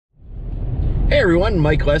Hey everyone,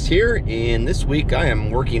 Mike Les here, and this week I am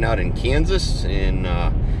working out in Kansas, and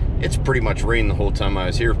it's pretty much rained the whole time I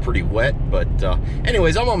was here, pretty wet, but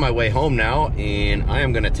anyways, I'm on my way home now, and I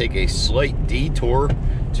am going to take a slight detour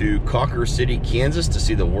to Cawker City, Kansas to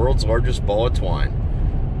see the world's largest ball of twine.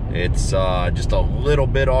 It's just a little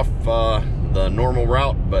bit off the normal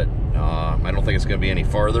route, but I don't think it's going to be any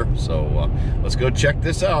farther, so let's go check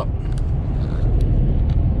this out.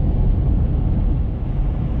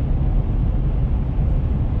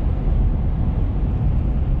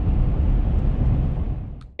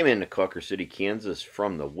 I'm into Cawker City, Kansas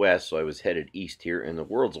from the west, so I was headed east here, and the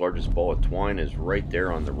world's largest ball of twine is right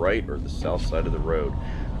there on the right or the south side of the road.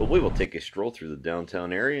 But we will take a stroll through the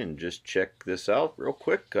downtown area and just check this out real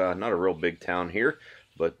quick. Not a real big town here,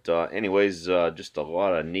 but anyways, just a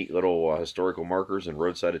lot of neat little historical markers and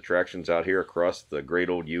roadside attractions out here across the great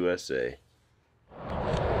old USA.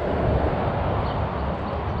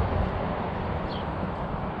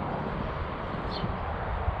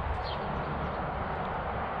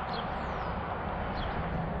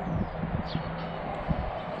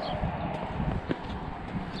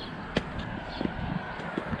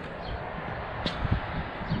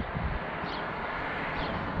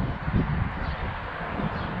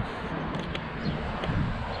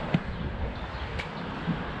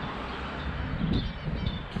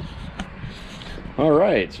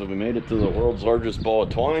 Alright, so we made it to the world's largest ball of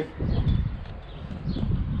twine.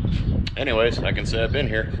 Anyways, I can say I've been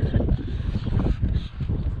here.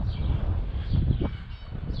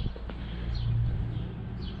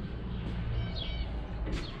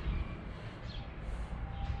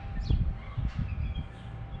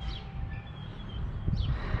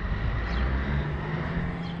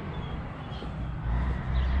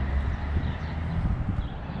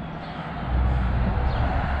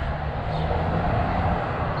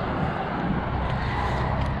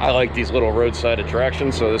 I like these little roadside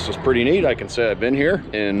attractions, so this was pretty neat. I can say I've been here,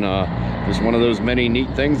 and just one of those many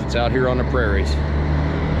neat things that's out here on the prairies.